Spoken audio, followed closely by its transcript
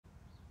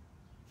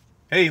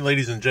Hey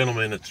ladies and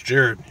gentlemen, it's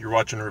Jared. You're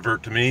watching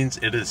Revert to Means.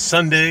 It is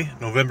Sunday,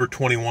 November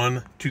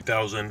 21,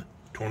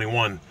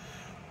 2021.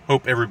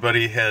 Hope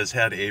everybody has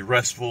had a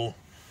restful,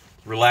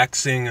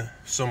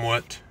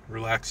 somewhat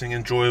relaxing,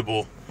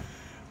 enjoyable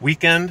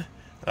weekend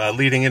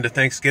leading into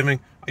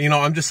Thanksgiving. You know,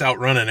 I'm just out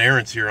running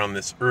errands here on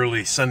this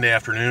early Sunday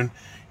afternoon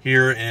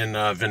here in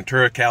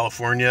Ventura,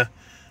 California.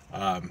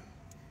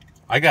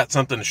 I got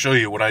something to show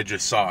you what I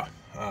just saw.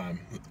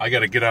 I got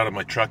to get out of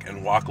my truck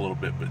and walk a little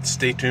bit, but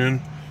stay tuned.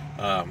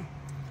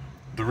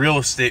 The real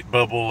estate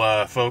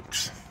bubble,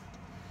 folks,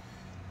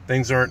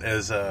 things aren't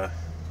as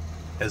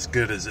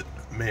good as it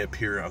may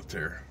appear out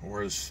there,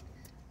 or as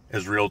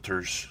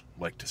realtors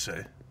like to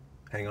say.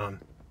 Hang on.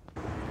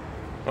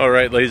 All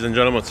right, ladies and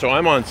gentlemen, so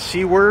I'm on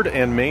Seaward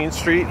and Main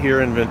Street here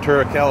in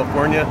Ventura,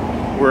 California.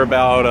 We're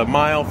about a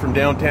mile from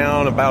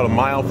downtown, about a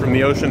mile from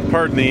the ocean.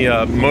 Pardon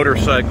the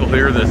motorcycle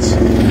here that's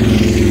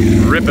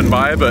ripping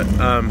by, but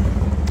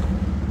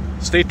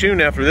stay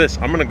tuned after this.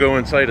 I'm going to go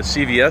inside a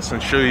CVS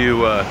and show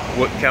you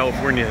what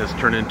California has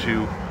turned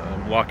into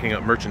locking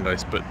up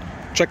merchandise. But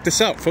check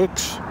this out,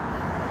 folks.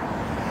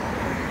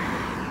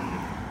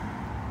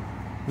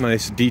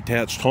 Nice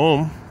detached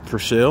home for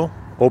sale.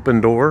 Open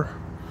door.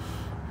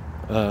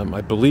 I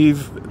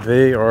believe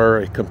they are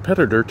a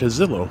competitor to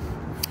Zillow.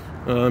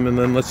 And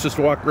then let's just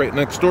walk right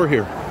next door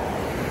here.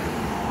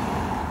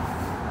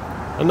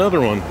 Another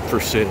one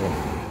for sale.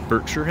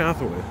 Berkshire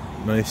Hathaway.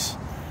 Nice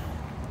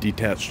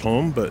detached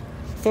home, but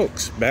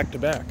folks, back to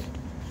back.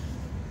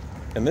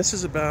 And this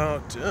is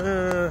about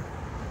I'm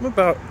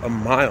about a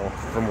mile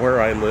from where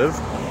I live.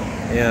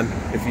 And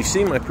if you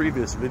see my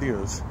previous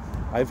videos,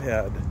 I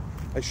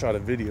shot a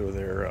video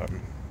there,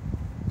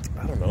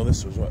 I don't know,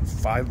 this was what,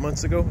 5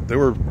 months ago? There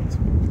were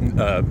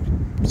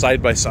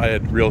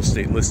side-by-side real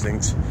estate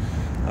listings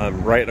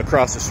right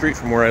across the street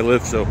from where I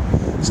live. So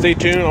stay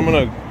tuned. I'm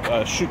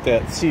gonna shoot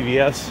that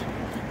CVS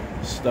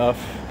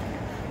stuff.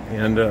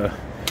 And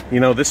you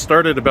know, this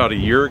started about a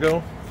year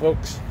ago,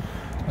 folks,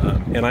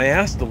 and I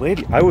asked the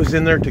lady, I was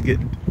in there to get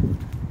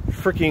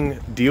freaking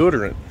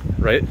deodorant,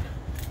 right?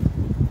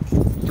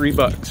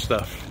 $3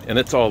 stuff, and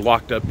it's all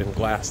locked up in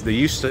glass. They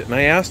used to, and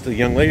I asked the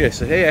young lady, I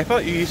said, hey, I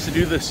thought you used to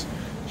do this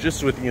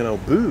just with, you know,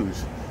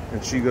 booze.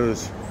 And she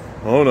goes,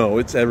 oh no,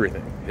 it's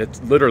everything.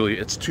 It's literally,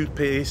 it's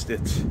toothpaste,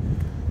 it's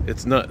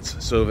nuts.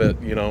 So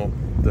that, you know,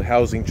 the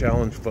housing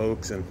challenge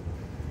folks and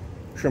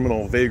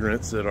criminal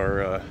vagrants that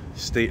our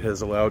state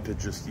has allowed to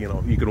just, you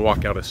know, you could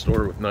walk out a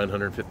store with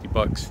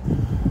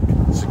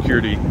 $950.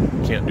 Security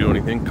can't do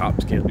anything,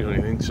 cops can't do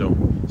anything. So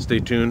stay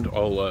tuned.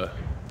 I'll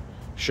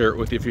share it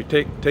with you. If you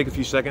take a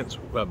few seconds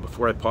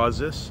before I pause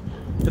this,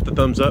 hit the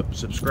thumbs up,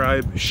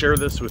 subscribe, share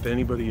this with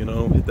anybody you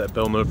know, hit that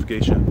bell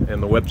notification,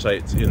 and the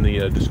website's in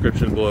the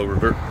description below,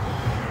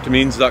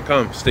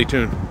 reverttomeans.com. Stay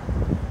tuned.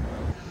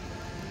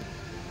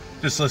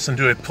 Just listen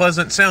to a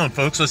pleasant sound,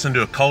 folks. Listen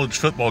to a college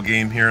football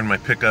game here in my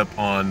pickup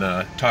on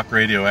talk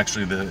radio,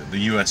 actually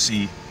the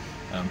USC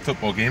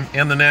football game,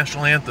 and the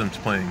national anthem's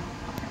playing.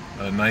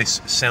 A nice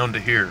sound to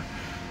hear.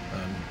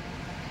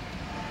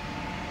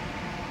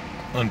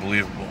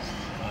 Unbelievable.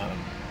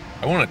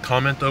 I want to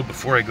comment though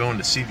before I go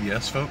into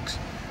CVS, folks.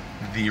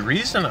 The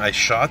reason I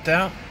shot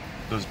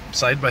those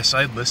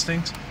side-by-side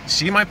listings,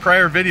 see my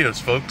prior videos,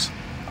 folks.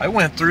 I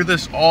went through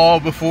this all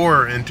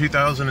before in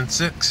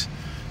 2006.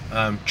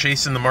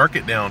 Chasing the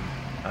market down.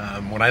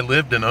 When I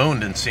lived and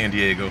owned in San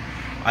Diego,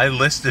 I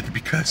listed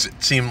because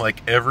it seemed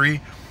like every,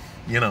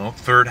 you know,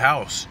 third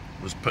house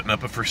was putting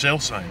up a for sale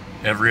sign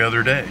every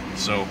other day.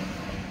 So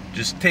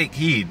just take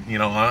heed. You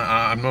know,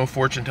 I'm no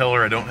fortune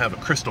teller. I don't have a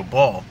crystal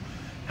ball.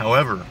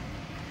 However,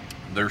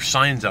 there's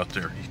signs out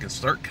there. You can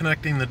start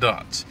connecting the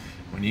dots.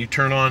 When you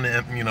turn on,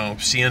 you know,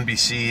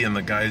 CNBC and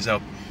the guys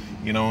out,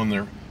 you know, in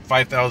their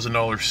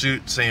 $5,000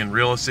 suit saying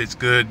real estate's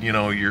good, you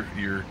know,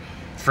 your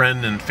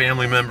friend and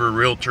family member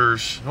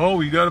realtors,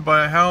 oh, you got to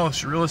buy a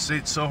house, real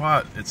estate's so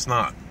hot. It's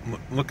not.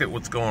 Look at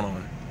what's going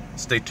on.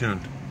 Stay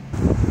tuned.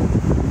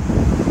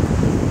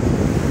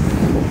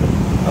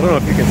 I don't know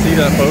if you can see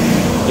that, folks.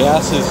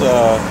 Gas is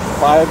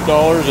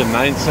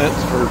 $5.09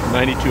 for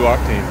 92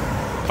 octane.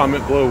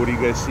 Comment below, what are you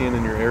guys seeing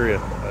in your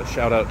area?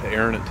 Shout out to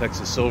Aaron at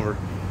Texas Silver.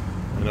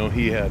 I know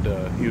he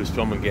was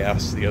filming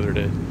gas the other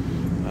day.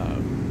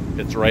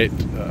 It's right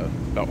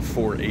about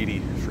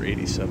 $4.80 for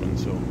 87.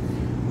 So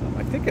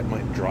I think it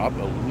might drop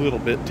a little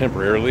bit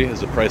temporarily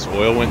as the price of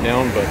oil went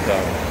down, but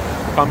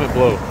comment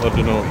below. Love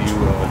to know what you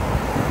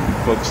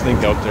folks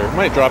think out there. It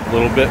might drop a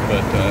little bit,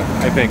 but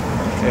I think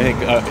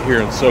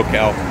here in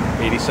SoCal,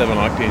 87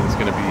 octane is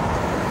going to be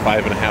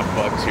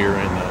 $5.50 here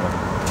in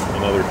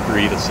another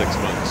 3 to 6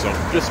 months. So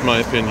just my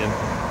opinion.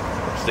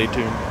 Stay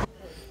tuned.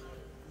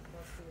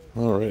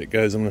 All right,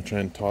 guys, I'm going to try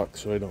and talk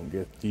so I don't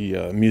get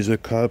the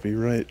music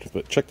copyright.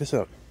 But check this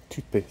out.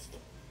 Toothpaste.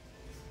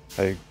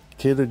 I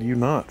kidded you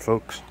not,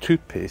 folks.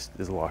 Toothpaste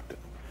is locked in.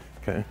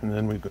 Okay, and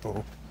then we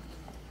go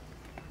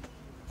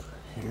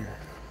here.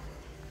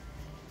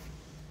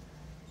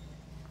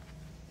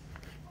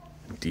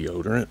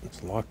 Deodorant,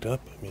 it's locked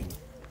up. I mean,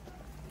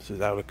 this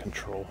is out of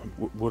control.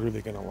 What are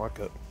they going to lock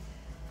up?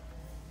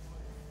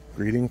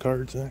 greeting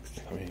cards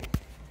next. I mean,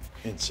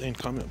 insane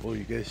comment. Will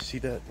you guys see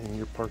that in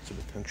your parts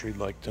of the country? I'd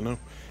like to know.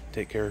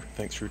 Take care.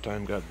 Thanks for your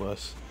time. God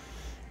bless.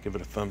 Give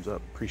it a thumbs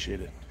up.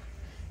 Appreciate it.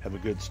 Have a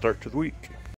good start to the week.